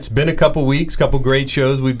It's been a couple weeks, couple great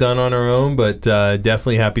shows we've done on our own, but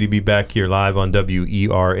definitely happy to be back here live on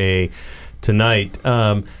WERA tonight.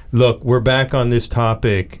 Look, we're back on this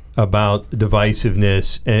topic about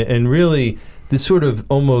divisiveness and really this sort of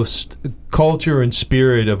almost culture and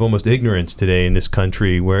spirit of almost ignorance today in this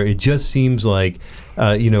country, where it just seems like,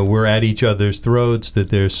 we're at each other's throats, that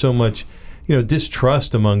there's so much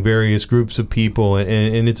distrust among various groups of people,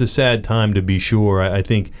 and it's a sad time to be sure. I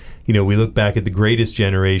think, we look back at the greatest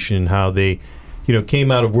generation, how they, came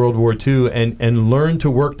out of World War II and learned to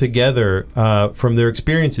work together from their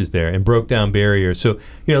experiences there and broke down barriers. So,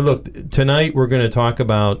 look, tonight we're going to talk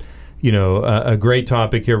about, a great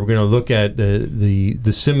topic here. We're going to look at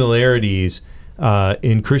the similarities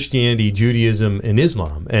in Christianity, Judaism, and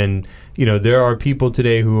Islam. And, there are people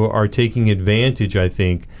today who are taking advantage, I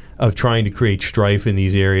think, of trying to create strife in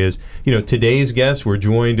these areas. Today's guest, we're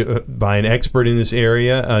joined by an expert in this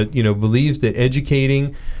area, believes that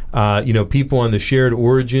educating, people on the shared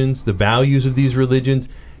origins, the values of these religions,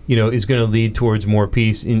 is going to lead towards more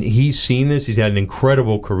peace. And he's seen this. He's had an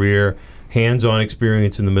incredible career, hands-on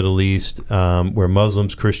experience in the Middle East, where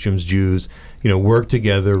Muslims, Christians, Jews, work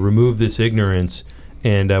together, remove this ignorance.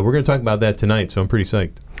 And we're going to talk about that tonight, so I'm pretty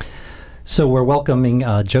psyched. So we're welcoming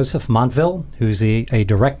Joseph Montville, who's a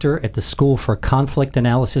director at the School for Conflict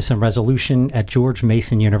Analysis and Resolution at George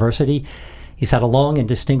Mason University. He's had a long and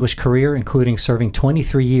distinguished career, including serving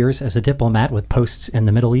 23 years as a diplomat with posts in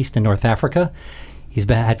the Middle East and North Africa. He's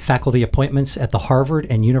had faculty appointments at the Harvard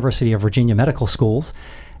and University of Virginia medical schools,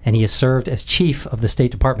 and he has served as chief of the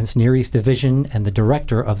State Department's Near East Division and the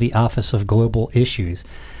director of the Office of Global Issues.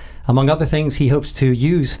 Among other things, he hopes to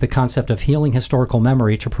use the concept of healing historical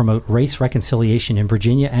memory to promote race reconciliation in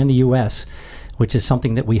Virginia and the U.S., which is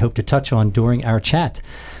something that we hope to touch on during our chat.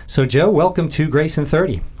 So, Joe, welcome to Grace in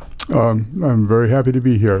 30. I'm very happy to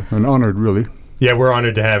be here and honored, really. Yeah, we're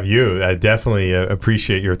honored to have you. I definitely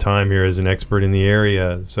appreciate your time here as an expert in the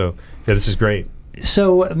area. So, yeah, this is great.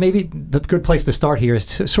 So maybe the good place to start here is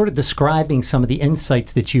sort of describing some of the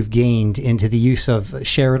insights that you've gained into the use of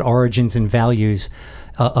shared origins and values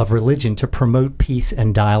of religion to promote peace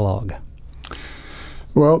and dialogue.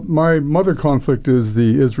 Well, my mother conflict is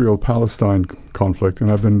the Israel-Palestine conflict,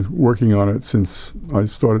 and I've been working on it since I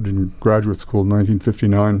started in graduate school in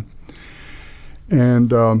 1959.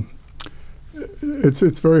 And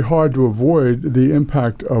it's very hard to avoid the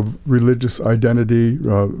impact of religious identity,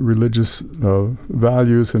 religious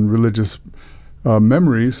values, and religious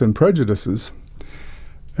memories and prejudices.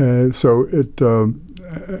 So it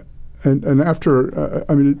and after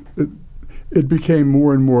it became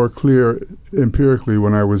more and more clear empirically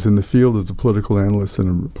when I was in the field as a political analyst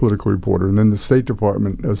and a political reporter, and then the State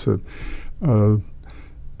Department as a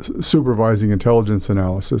supervising intelligence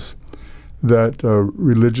analysis, that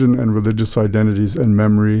religion and religious identities and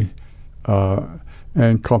memory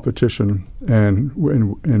and competition and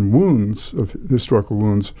wounds, of historical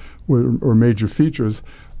wounds, were major features,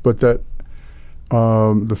 but that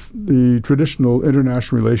the traditional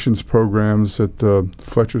international relations programs at the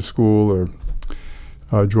Fletcher School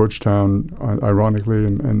or Georgetown, ironically,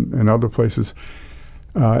 and other places,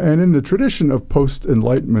 and in the tradition of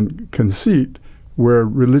post-Enlightenment conceit, where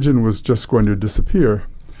religion was just going to disappear,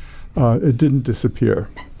 it didn't disappear,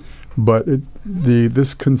 but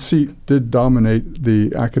this conceit did dominate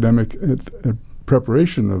the academic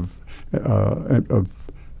preparation of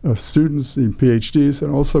students in PhDs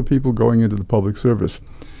and also people going into the public service.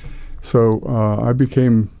 So I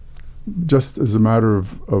became, just as a matter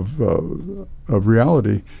of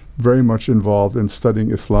reality, very much involved in studying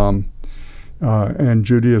Islam and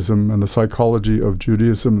Judaism and the psychology of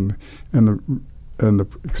Judaism and the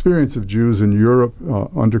experience of Jews in Europe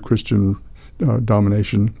under Christian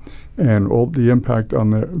domination, and all the impact on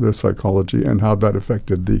their psychology and how that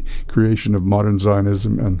affected the creation of modern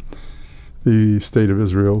Zionism and the State of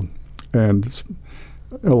Israel, and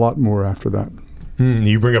a lot more after that.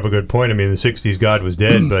 You bring up a good point. I mean, in the 60s, God was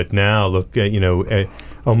dead, but now, look,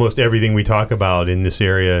 almost everything we talk about in this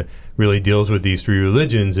area really deals with these three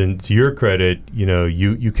religions. And to your credit,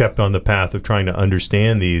 you kept on the path of trying to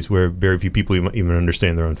understand these, where very few people even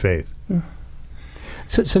understand their own faith. Yeah.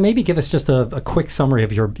 So maybe give us just a quick summary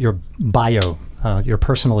of your bio, your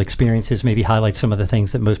personal experiences, maybe highlight some of the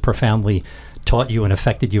things that most profoundly taught you and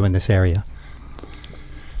affected you in this area.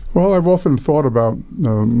 Well, I've often thought about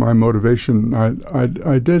my motivation.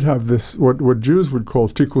 I did have this, what Jews would call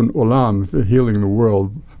tikkun olam, the healing the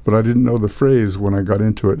world, but I didn't know the phrase when I got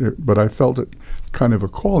into it, but I felt it kind of a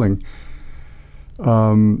calling.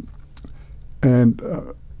 But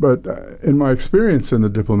in my experience in the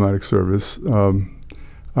diplomatic service,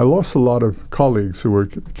 I lost a lot of colleagues who were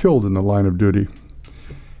killed in the line of duty.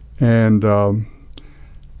 And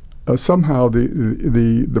somehow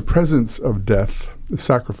the presence of death, the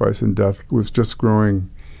sacrifice in death, was just growing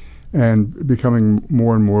and becoming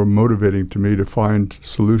more and more motivating to me to find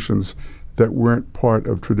solutions that weren't part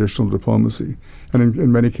of traditional diplomacy. And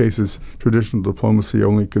in many cases, traditional diplomacy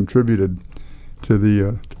only contributed to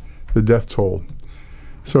the death toll.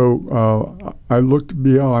 So I looked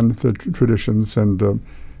beyond the traditions and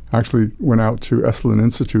actually went out to Esalen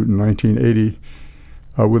Institute in 1980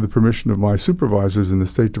 with the permission of my supervisors in the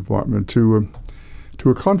State Department to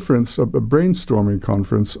a conference, a brainstorming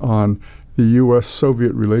conference on the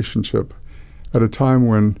U.S.-Soviet relationship at a time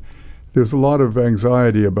when there's a lot of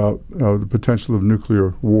anxiety about the potential of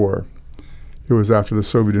nuclear war. It was after the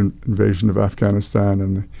Soviet invasion of Afghanistan,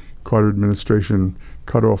 and the Carter administration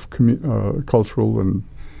cut off cultural and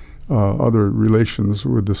other relations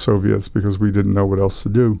with the Soviets because we didn't know what else to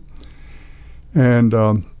do. And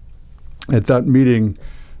at that meeting,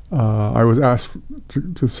 I was asked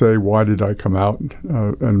to say, why did I come out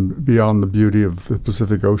and beyond the beauty of the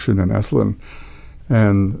Pacific Ocean and Esalen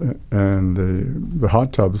and the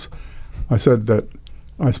hot tubs. I said that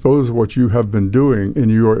I suppose what you have been doing in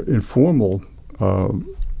your informal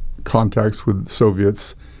contacts with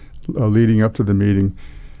Soviets leading up to the meeting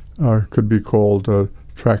could be called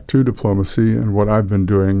Track 2 diplomacy, and what I've been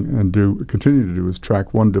doing and continue to do is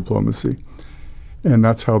Track 1 diplomacy. And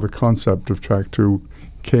that's how the concept of Track 2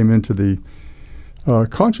 came into the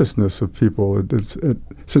consciousness of people.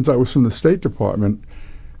 Since I was from the State Department,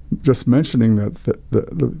 just mentioning that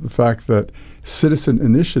the fact that citizen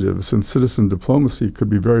initiatives and citizen diplomacy could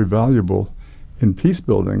be very valuable in peace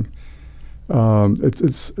building,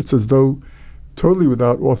 it's as though totally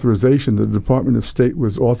without authorization, the Department of State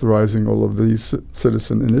was authorizing all of these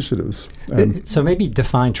citizen initiatives. So maybe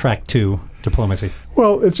define Track 2 diplomacy.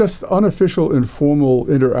 Well, it's just unofficial, informal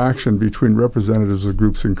interaction between representatives of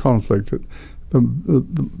groups in conflict.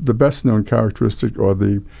 The best-known characteristic are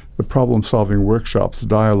the problem-solving workshops,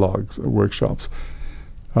 dialogues workshops.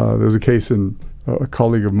 There's a case in a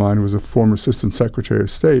colleague of mine who was a former Assistant Secretary of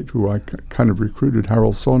State who I kind of recruited,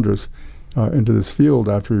 Harold Saunders, into this field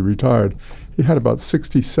after he retired. He had about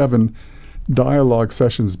 67 dialogue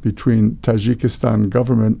sessions between Tajikistan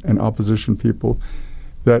government and opposition people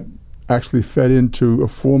that actually fed into a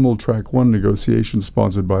formal Track 1 negotiation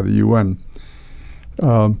sponsored by the UN.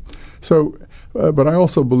 But I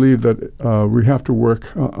also believe that we have to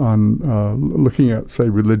work on looking at, say,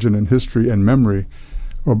 religion and history and memory,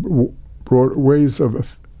 or broad ways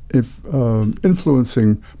of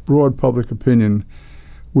influencing broad public opinion,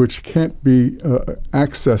 which can't be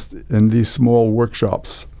accessed in these small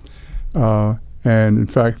workshops. And in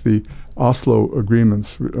fact, the Oslo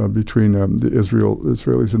agreements between the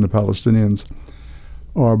Israelis and the Palestinians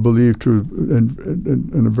are believed to,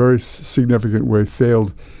 in a very significant way,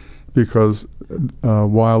 failed because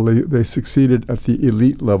while they succeeded at the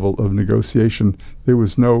elite level of negotiation, there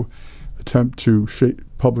was no attempt to shape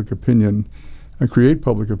public opinion and create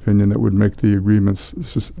public opinion that would make the agreements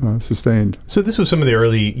sustained. So this was some of the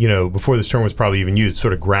early, before this term was probably even used,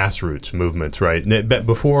 sort of grassroots movements, right?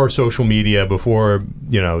 Before social media, before,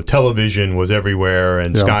 television was everywhere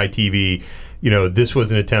and Sky TV, this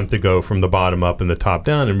was an attempt to go from the bottom up and the top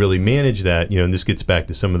down and really manage that, and this gets back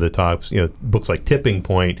to some of the talks, books like Tipping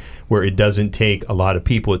Point, where it doesn't take a lot of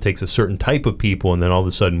people, it takes a certain type of people, and then all of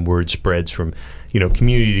a sudden word spreads from,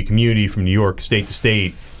 community to community, from New York, state to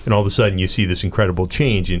state, and all of a sudden you see this incredible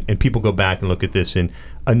change, and people go back and look at this in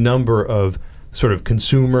a number of sort of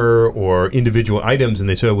consumer or individual items, and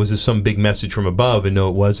they say, was this some big message from above? And no,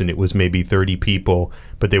 it wasn't. It was maybe 30 people,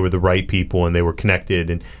 but they were the right people and they were connected,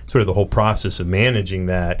 and sort of the whole process of managing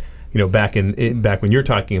that, back when you're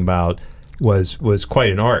talking about was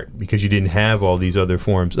quite an art, because you didn't have all these other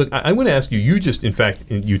forms. Look, I want to ask you,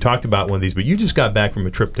 you talked about one of these, but you just got back from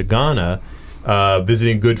a trip to Ghana,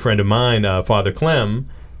 visiting a good friend of mine, Father Clem,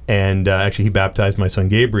 and actually he baptized my son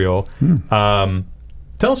Gabriel.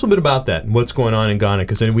 Tell us a little bit about that and what's going on in Ghana,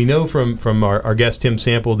 because we know from our guest Tim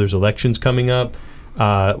Sample, there's elections coming up.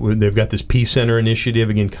 They've got this Peace Center initiative,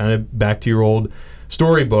 again, kind of back to your old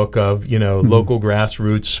storybook of local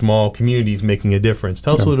grassroots, small communities making a difference.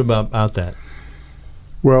 Tell us a little bit about that.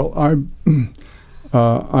 Well,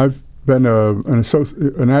 I've been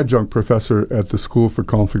an adjunct professor at the School for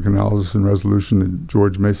Conflict Analysis and Resolution in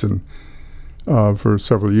George Mason for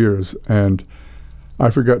several years, and I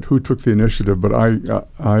forget who took the initiative, but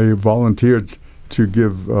I volunteered to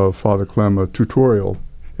give Father Clem a tutorial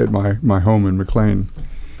at my home in McLean.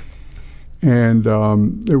 And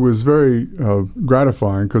it was very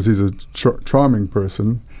gratifying because he's a charming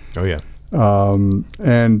person. Oh, yeah.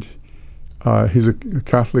 And He's a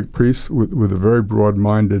Catholic priest with a very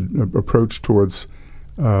broad-minded approach towards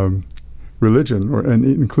religion, and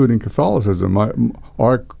including Catholicism.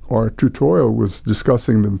 Our tutorial was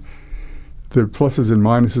discussing the pluses and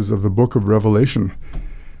minuses of the Book of Revelation,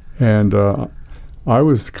 and I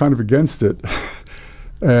was kind of against it,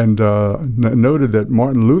 and noted that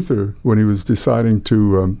Martin Luther, when he was deciding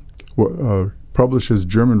to publish his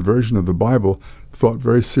German version of the Bible, thought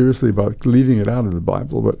very seriously about leaving it out of the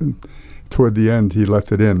Bible, but toward the end he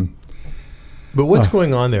left it in. But what's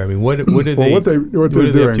going on there? I mean, what are what they're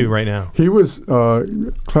doing up to right now? He was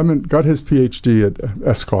Clement got his PhD at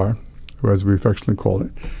ESCAR, as we affectionately call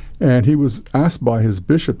it, and he was asked by his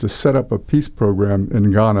bishop to set up a peace program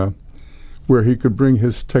in Ghana where he could bring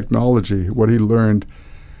his technology, what he learned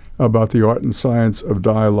about the art and science of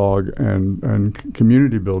dialogue and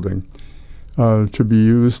community building, to be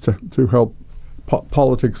used to help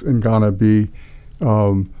politics in Ghana be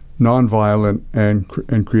nonviolent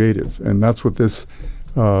and creative. And that's what this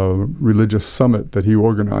religious summit that he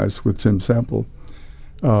organized with Tim Sample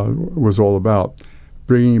was all about,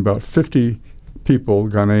 bringing about 50 people,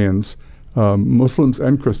 Ghanaians, Muslims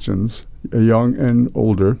and Christians, young and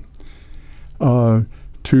older,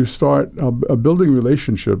 to start building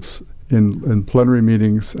relationships in plenary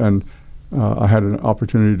meetings. And I had an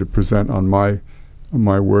opportunity to present on my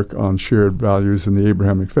work on shared values in the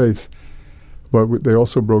Abrahamic faith. But they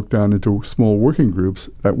also broke down into small working groups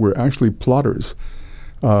that were actually plotters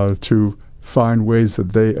to find ways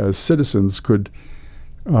that they, as citizens, could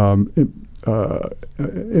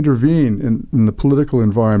intervene in the political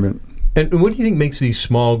environment. And what do you think makes these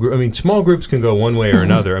small groups? I mean, small groups can go one way or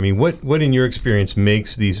another. I mean, what in your experience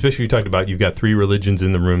makes these, especially you talked about you've got 3 religions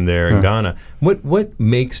in the room there in Ghana, what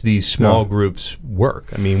makes these small groups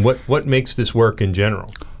work? I mean, what makes this work in general?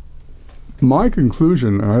 My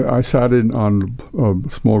conclusion, I sat in on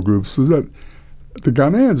small groups, was that the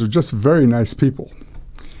Ghanaians are just very nice people.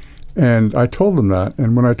 And I told them that,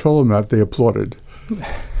 and when I told them that, they applauded.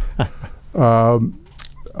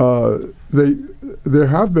 There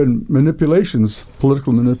have been manipulations,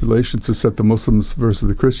 political manipulations, to set the Muslims versus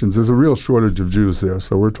the Christians. There's a real shortage of Jews there,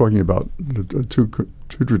 so we're talking about the two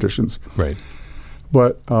traditions. Right.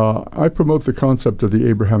 But I promote the concept of the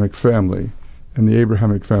Abrahamic family and the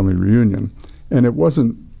Abrahamic family reunion. And it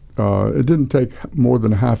didn't take more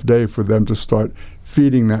than a half day for them to start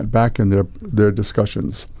feeding that back in their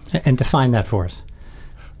discussions. And define that for us.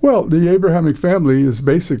 Well, the Abrahamic family is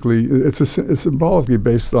basically, it's symbolically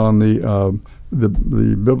based on the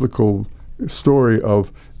biblical story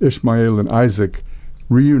of Ishmael and Isaac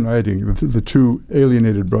reuniting, the 2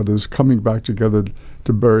 alienated brothers coming back together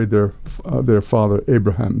to bury their father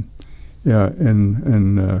Abraham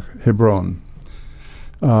in Hebron.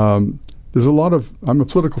 There's a lot of, I'm a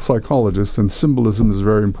political psychologist, and symbolism is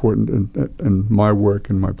very important in my work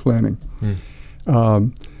and my planning.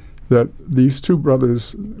 That these 2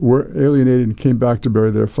 brothers were alienated and came back to bury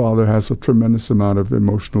their father has a tremendous amount of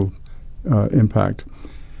emotional impact.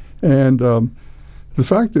 And the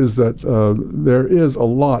fact is that there is a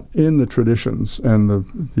lot in the traditions, and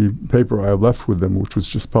the paper I left with them, which was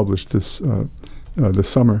just published this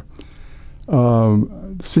summer,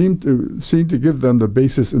 seemed to give them the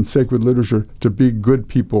basis in sacred literature to be good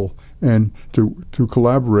people and to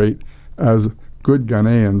collaborate as good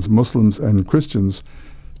Ghanaians, Muslims and Christians,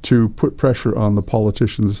 to put pressure on the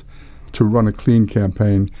politicians to run a clean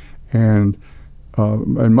campaign. And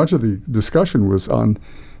much of the discussion was on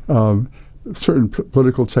certain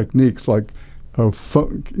political techniques like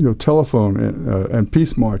telephone and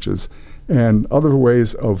peace marches and other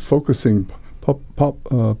ways of focusing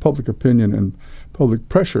public opinion and public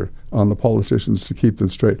pressure on the politicians to keep them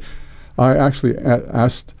straight. I actually I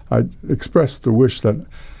expressed the wish that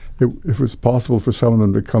if it was possible for some of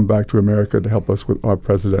them to come back to America to help us with our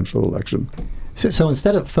presidential election. So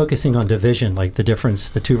instead of focusing on division, like the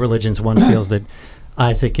difference, the 2 religions, one feels that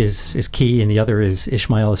Isaac is key and the other is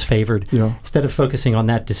Ishmael is favored. Yeah. Instead of focusing on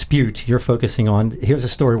that dispute, you're focusing on, here's a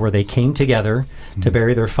story where they came together to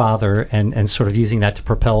bury their father and sort of using that to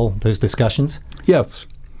propel those discussions? Yes.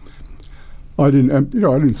 I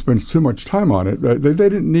didn't spend too much time on it. They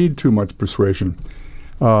didn't need too much persuasion.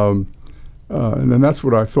 And then that's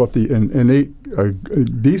what I thought the innate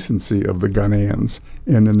decency of the Ghanaians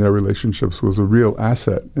and in their relationships was a real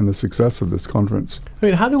asset in the success of this conference. I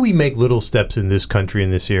mean, how do we make little steps in this country,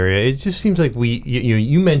 in this area? It just seems like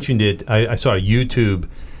you mentioned it. I saw a YouTube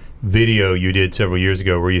video you did several years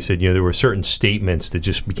ago where you said, there were certain statements that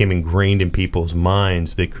just became ingrained in people's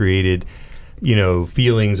minds that created,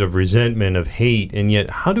 feelings of resentment, of hate. And yet,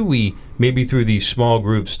 how do we, maybe through these small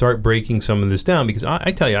groups, start breaking some of this down? Because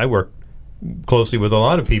I tell you, I work closely with a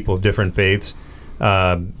lot of people of different faiths.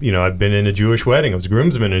 I've been in a Jewish wedding. I was a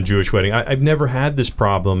groomsman in a Jewish wedding. I've never had this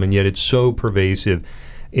problem, and yet it's so pervasive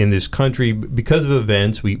in this country because of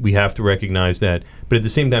events. We have to recognize that. But at the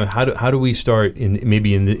same time, how do we start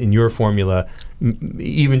in your formula,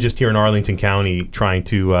 even just here in Arlington County, trying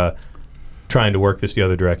to work this the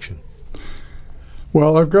other direction?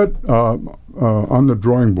 Well, I've got on the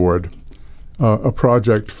drawing board a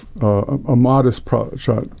project, a modest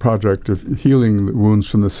project of healing the wounds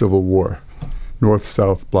from the Civil War, North,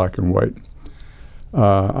 South, black and white.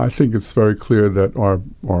 I think it's very clear that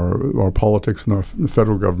our politics and the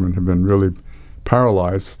federal government have been really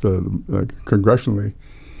paralyzed congressionally,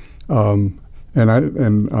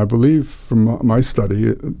 and I believe from my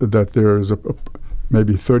study that there is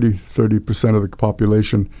maybe 30% of the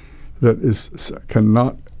population that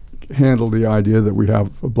cannot handle the idea that we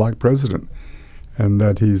have a black president, and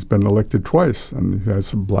that he's been elected twice, and he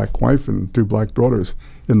has a black wife and 2 black daughters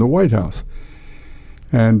in the White House.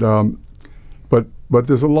 And but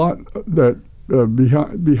there's a lot that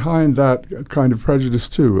behind that kind of prejudice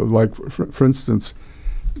too. Like for instance,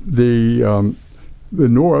 the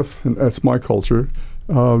North, and that's my culture,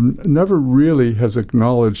 never really has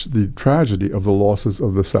acknowledged the tragedy of the losses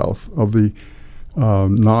of the South, of the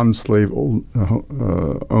non-slave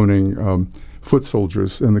owning foot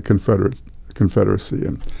soldiers in the Confederacy,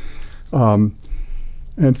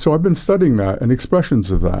 and so I've been studying that and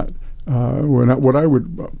expressions of that. What I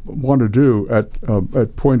would want to do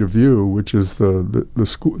at Point of View, which is the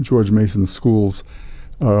school, George Mason School's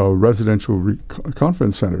residential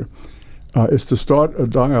conference center, is to start a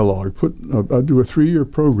dialogue, do a 3-year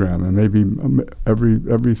program, and maybe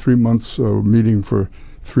every 3 months meeting for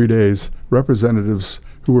 3 days, representatives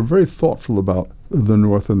who are very thoughtful about the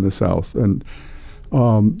North and the South and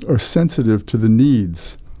are sensitive to the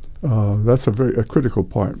needs. That's a critical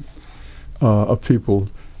part of people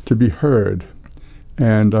to be heard.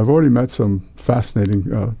 And I've already met some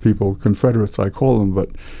fascinating people, Confederates I call them, but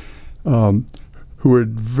who are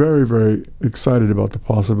very, very excited about the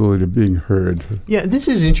possibility of being heard. Yeah, this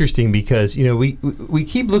is interesting because, we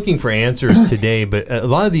keep looking for answers today, but a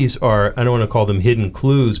lot of these are, I don't want to call them hidden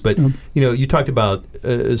clues, but, you talked about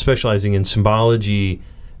specializing in symbology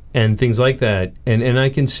and things like that. And I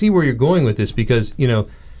can see where you're going with this because,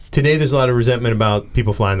 today there's a lot of resentment about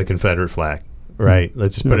people flying the Confederate flag. Right.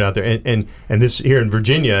 Let's just put it out there. And this here in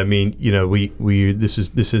Virginia, I mean,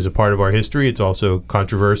 this is a part of our history. It's also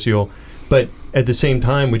controversial. But at the same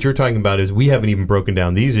time, what you're talking about is we haven't even broken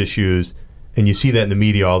down these issues, and you see that in the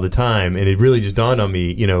media all the time. And it really just dawned on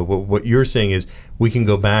me, what you're saying is we can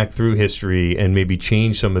go back through history and maybe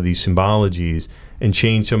change some of these symbologies and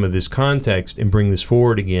change some of this context and bring this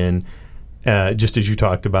forward again, just as you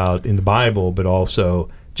talked about in the Bible, but also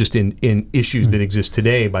just in issues that exist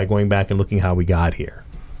today by going back and looking how we got here.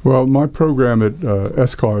 Well, my program at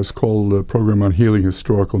SCAR is called the Program on Healing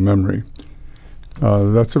Historical Memory.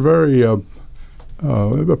 That's a very a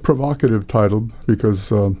provocative title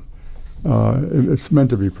because it's meant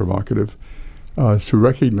to be provocative, to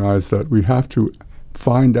recognize that we have to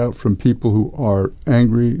find out from people who are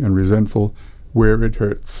angry and resentful where it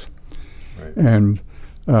hurts. Right. And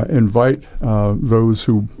invite those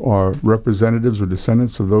who are representatives or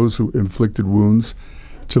descendants of those who inflicted wounds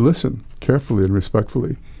to listen carefully and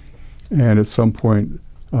respectfully, and at some point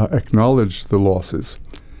acknowledge the losses.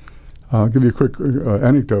 I'll give you a quick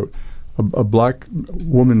anecdote. A black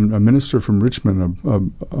woman, a minister from Richmond,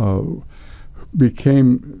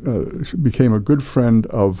 became a good friend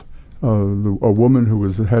of a woman who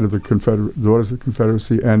was the head of the Daughters of the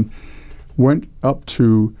Confederacy, and went up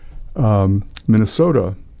to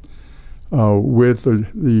Minnesota with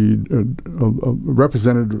the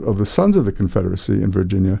representative of the Sons of the Confederacy in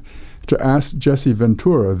Virginia to ask Jesse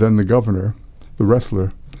Ventura, then the governor, the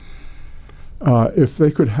wrestler, if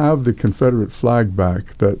they could have the Confederate flag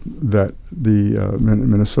back that the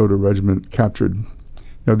Minnesota regiment captured.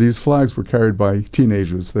 Now, these flags were carried by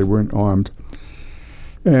teenagers. They weren't armed.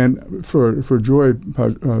 And for Joy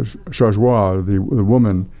Chargeois, the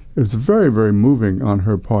woman, it was very, very moving on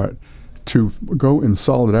her part to go in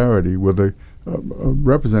solidarity with a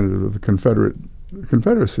representative of the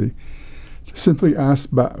Confederacy, to simply ask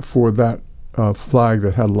for that flag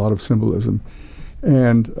that had a lot of symbolism.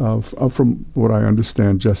 And from what I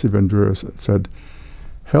understand, Jesse Ventura said,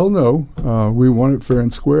 "Hell no, we want it fair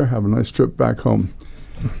and square, have a nice trip back home."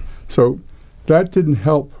 So that didn't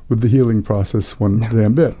help with the healing process one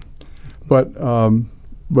damn bit.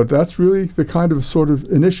 But that's really the kind of sort of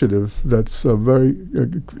initiative that's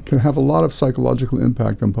can have a lot of psychological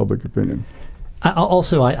impact on public opinion. I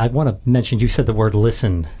want to mention, you said the word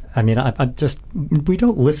listen I mean, we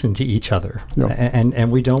don't listen to each other,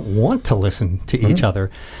 and we don't want to listen to each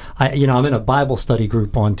other. I'm in a Bible study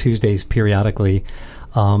group on Tuesdays periodically,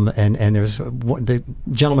 and there's the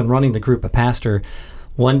gentleman running the group, a pastor.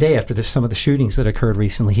 One day after some of the shootings that occurred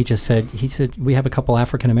recently, he said, we have a couple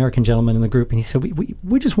African-American gentlemen in the group, and he said,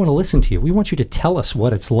 we just want to listen to you. We want you to tell us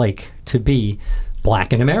what it's like to be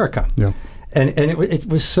black in America. Yeah. And it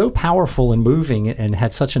was so powerful and moving and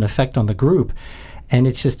had such an effect on the group. And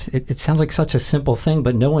it's just, it sounds like such a simple thing,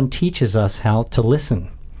 but no one teaches us how to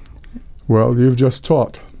listen. Well, you've just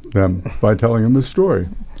taught them by telling them the story.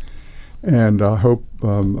 And I hope,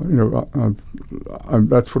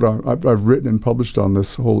 that's what I've written and published on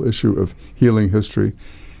this whole issue of healing history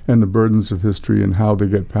and the burdens of history and how they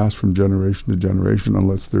get passed from generation to generation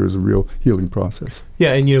unless there is a real healing process.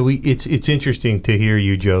 Yeah, and it's interesting to hear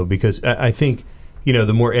you, Joe, because I think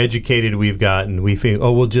the more educated we've gotten, we think,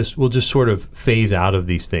 we'll just sort of phase out of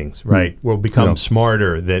these things, right? We'll become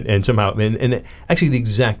smarter and somehow, and actually the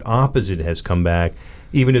exact opposite has come back.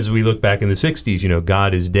 Even as we look back in the 60s,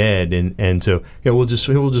 God is dead, and so we'll just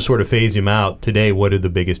sort of phase him out. Today, what are the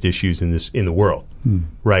biggest issues in the world,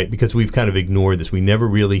 right? Because we've kind of ignored this. We never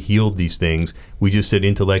really healed these things. We just said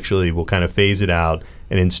intellectually we'll kind of phase it out,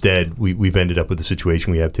 and instead we've ended up with the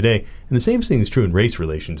situation we have today. And the same thing is true in race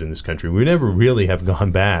relations in this country. We never really have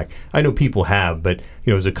gone back. I know people have, but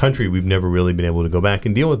as a country, we've never really been able to go back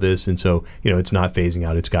and deal with this. And so it's not phasing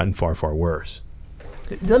out. It's gotten far, far worse.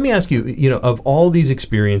 Let me ask you, of all these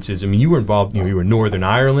experiences, I mean, you were involved, you were in Northern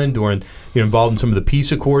Ireland, or involved in some of the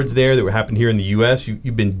peace accords there that were happening here in the U.S.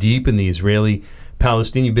 You've been deep in the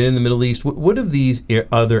Israeli-Palestinian, you've been in the Middle East. What of these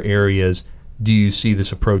other areas do you see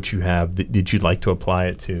this approach you have that you'd like to apply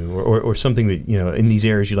it to, or something that, in these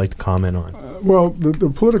areas you'd like to comment on? Well, the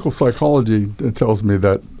political psychology tells me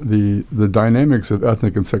that the dynamics of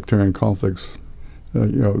ethnic and sectarian conflicts,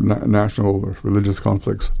 national or religious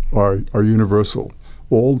conflicts are universal.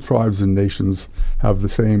 All tribes and nations have the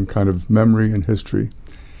same kind of memory and history.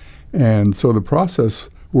 And so the process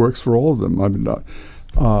works for all of them.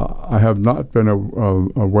 I have not been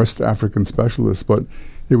a West African specialist, but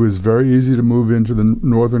it was very easy to move into the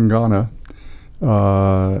northern Ghana,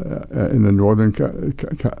 in the northern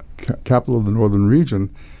capital of the northern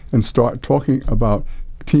region, and start talking about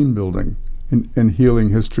team building and healing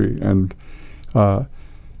history. And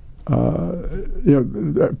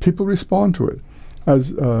people respond to it.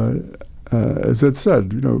 As Ed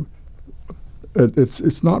said,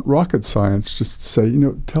 it's not rocket science just to say,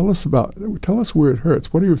 tell us where it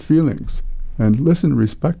hurts. What are your feelings? And listen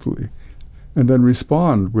respectfully, and then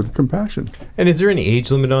respond with compassion. And is there any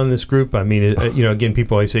age limit on this group? I mean, again,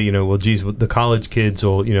 people always say, well, geez, the college kids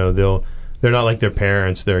will, they're not like their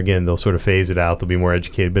parents. They'll sort of phase it out. They'll be more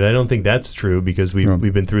educated. But I don't think that's true because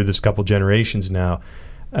we've been through this couple generations now.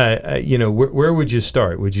 Where would you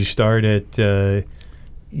start? Would you start at, the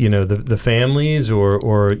families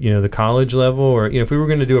or the college level? Or, if we were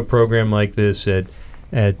going to do a program like this at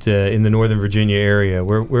in the Northern Virginia area,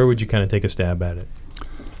 where would you kind of take a stab at it?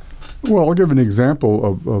 Well, I'll give an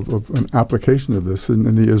example of an application of this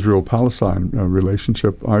in the Israel-Palestine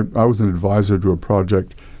relationship. I was an advisor to a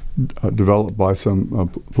project developed by some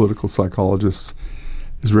political psychologists,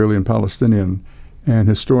 Israeli and Palestinian, and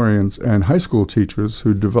historians and high school teachers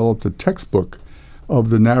who developed a textbook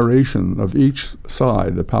of the narration of each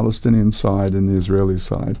side, the Palestinian side and the Israeli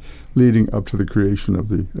side, leading up to the creation of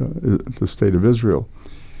the State of Israel.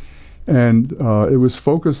 And it was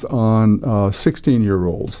focused on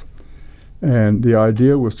 16-year-olds. And the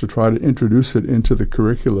idea was to try to introduce it into the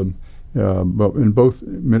curriculum but in both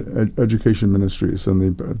education ministries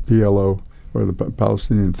and the PLO, or the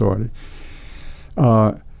Palestinian Authority.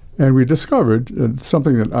 And we discovered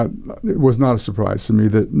something that it was not a surprise to me,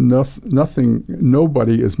 that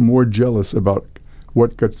nobody is more jealous about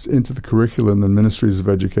what gets into the curriculum than ministries of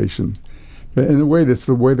education. In a way, that's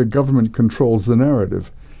the way the government controls the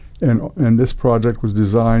narrative. And this project was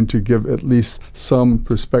designed to give at least some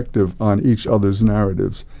perspective on each other's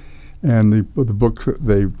narratives. And the books that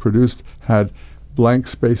they produced had blank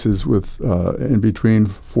spaces with in between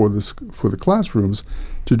for the classrooms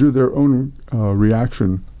to do their own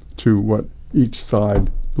reaction to what each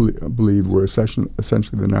side believed were essentially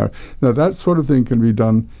the narrative. Now that sort of thing can be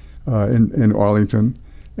done in Arlington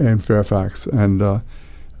and Fairfax and all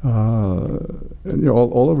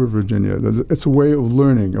over Virginia. It's a way of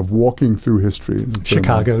learning, of walking through history.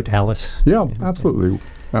 Chicago, Dallas. Yeah, absolutely.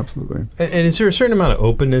 Absolutely. And is there a certain amount of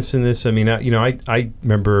openness in this? I mean, I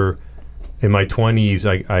remember in my 20s,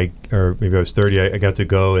 or maybe I was 30, I got to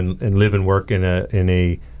go and live and work in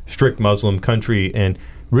a strict Muslim country, and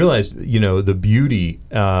realized, the beauty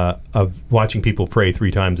of watching people pray 3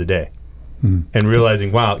 times a day, and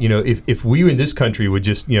realizing, wow, if we in this country would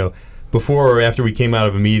just, before or after we came out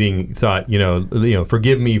of a meeting, thought,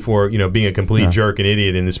 forgive me for, being a complete jerk and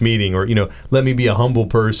idiot in this meeting, or, let me be a humble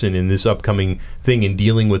person in this upcoming thing in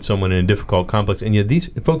dealing with someone in a difficult, complex. And these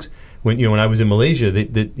folks, when I was in Malaysia,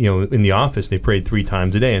 they in the office, they prayed 3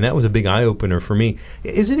 times a day, and that was a big eye opener for me.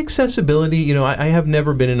 Is it accessibility? I have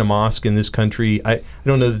never been in a mosque in this country. I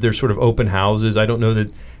don't know that there's sort of open houses. I don't know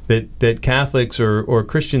that Catholics or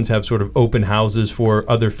Christians have sort of open houses for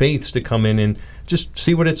other faiths to come in and just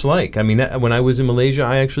see what it's like. I mean, when I was in Malaysia,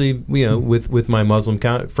 I actually, with my Muslim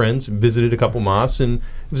friends, visited a couple mosques, and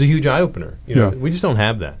it was a huge eye opener. We just don't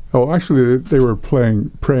have that. Oh, actually, they were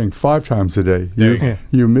praying 5 times a day.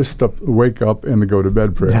 You missed the wake up and the go to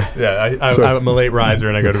bed prayer. I'm a late riser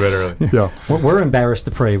and I go to bed early. Yeah, we're embarrassed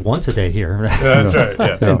to pray once a day here. That's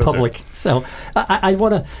right. In public. Right. So I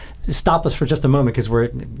want to stop us for just a moment because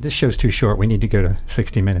this show's too short. We need to go to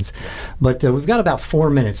 60 minutes. But we've got about 4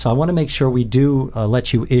 minutes, so I want to make sure we do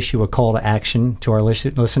let you issue a call to action to our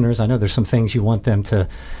listeners. I know there's some things you want them to,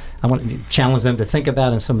 I want to challenge them to think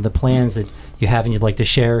about, and some of the plans that you have and you'd like to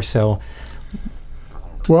share. So,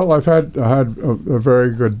 well, I had a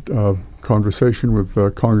very good conversation with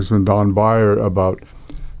Congressman Don Beyer about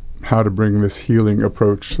how to bring this healing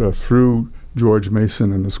approach through George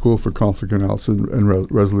Mason and the School for Conflict Analysis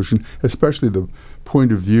and Resolution, especially the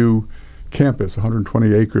Point of View campus,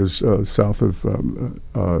 120 acres south of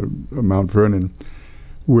Mount Vernon,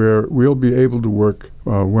 where we'll be able to work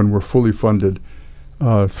when we're fully funded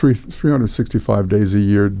 365 days a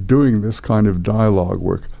year doing this kind of dialogue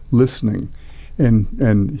work, listening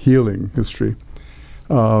and healing history.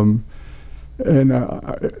 And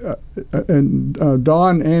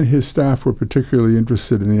Don and his staff were particularly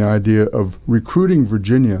interested in the idea of recruiting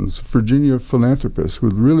Virginia philanthropists who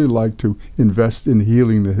would really like to invest in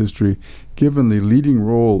healing the history, given the leading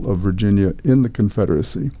role of Virginia in the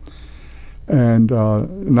Confederacy. And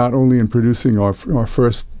not only in producing our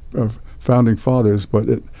first founding fathers, but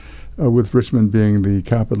with Richmond being the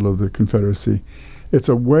capital of the Confederacy. It's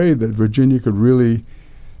a way that Virginia could really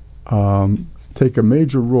take a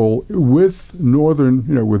major role with Northern,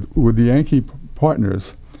 with the Yankee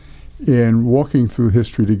partners in walking through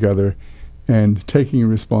history together and taking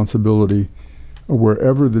responsibility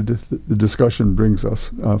wherever the discussion brings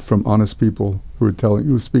us from honest people who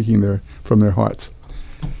are speaking from their hearts.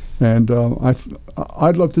 And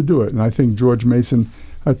I'd love to do it. And I think George Mason,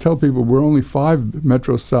 I tell people we're only 5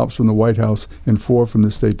 metro stops from the White House and 4 from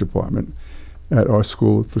the State Department at our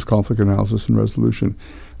School for Conflict Analysis and Resolution.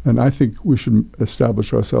 And I think we should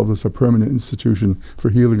establish ourselves as a permanent institution for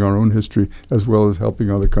healing our own history as well as helping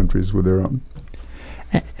other countries with their own.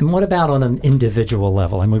 And what about on an individual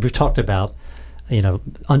level? I mean, we've talked about,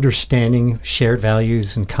 understanding shared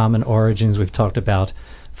values and common origins. We've talked about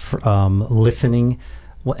listening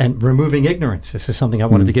and removing ignorance. This is something I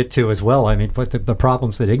wanted to get to as well. I mean, what the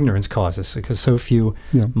problems that ignorance causes, because so few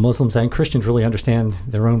Muslims and Christians really understand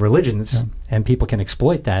their own religions, and people can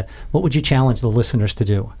exploit that. What would you challenge the listeners to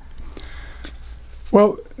do?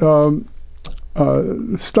 Well,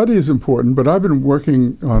 study is important, but I've been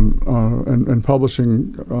working on and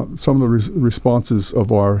publishing some of the responses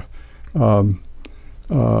of our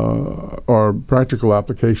practical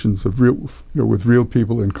applications of with real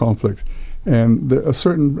people in conflict. And a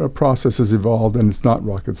certain process has evolved, and it's not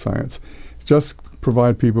rocket science. Just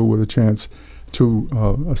provide people with a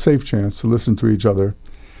safe chance to listen to each other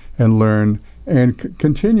and learn and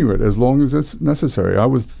continue it as long as it's necessary. I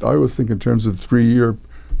always think in terms of 3-year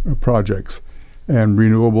projects and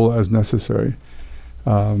renewable as necessary.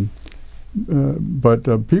 But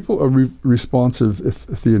people are responsive if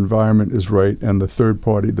the environment is right and the third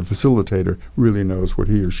party, the facilitator, really knows what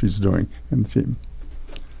he or she's doing in the team.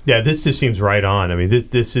 Yeah, this just seems right on. I mean,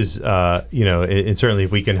 this is, and certainly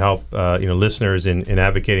if we can help, listeners in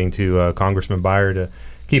advocating to Congressman Beyer to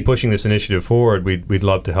keep pushing this initiative forward, we'd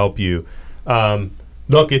love to help you.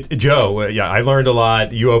 Look, it's Joe. I learned a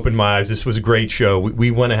lot. You opened my eyes. This was a great show.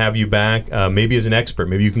 We want to have you back, maybe as an expert.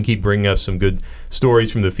 Maybe you can keep bringing us some good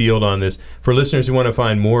stories from the field on this. For listeners who want to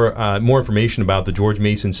find more information about the George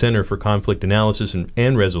Mason Center for Conflict Analysis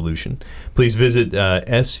and Resolution, please visit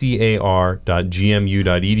scar.gmu.edu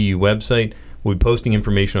website. We'll be posting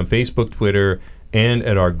information on Facebook, Twitter, and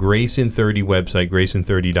at our Grace in 30 website,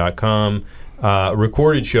 graceinthirty.com.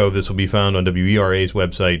 Recorded show, this will be found on WERA's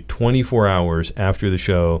website 24 hours after the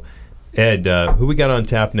show. Ed, who we got on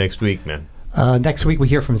tap next week, man? Next week we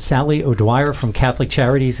hear from Sally O'Dwyer from Catholic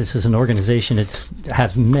Charities. This is an organization that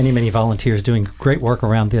has many, many volunteers doing great work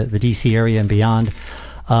around the D.C. area and beyond.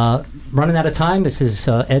 Running out of time, this is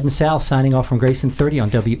Ed and Sal signing off from Grayson 30 on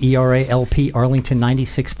WERA LP Arlington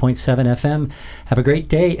 96.7 FM. Have a great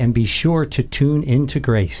day and be sure to tune into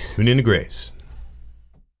Grace. Tune into Grace.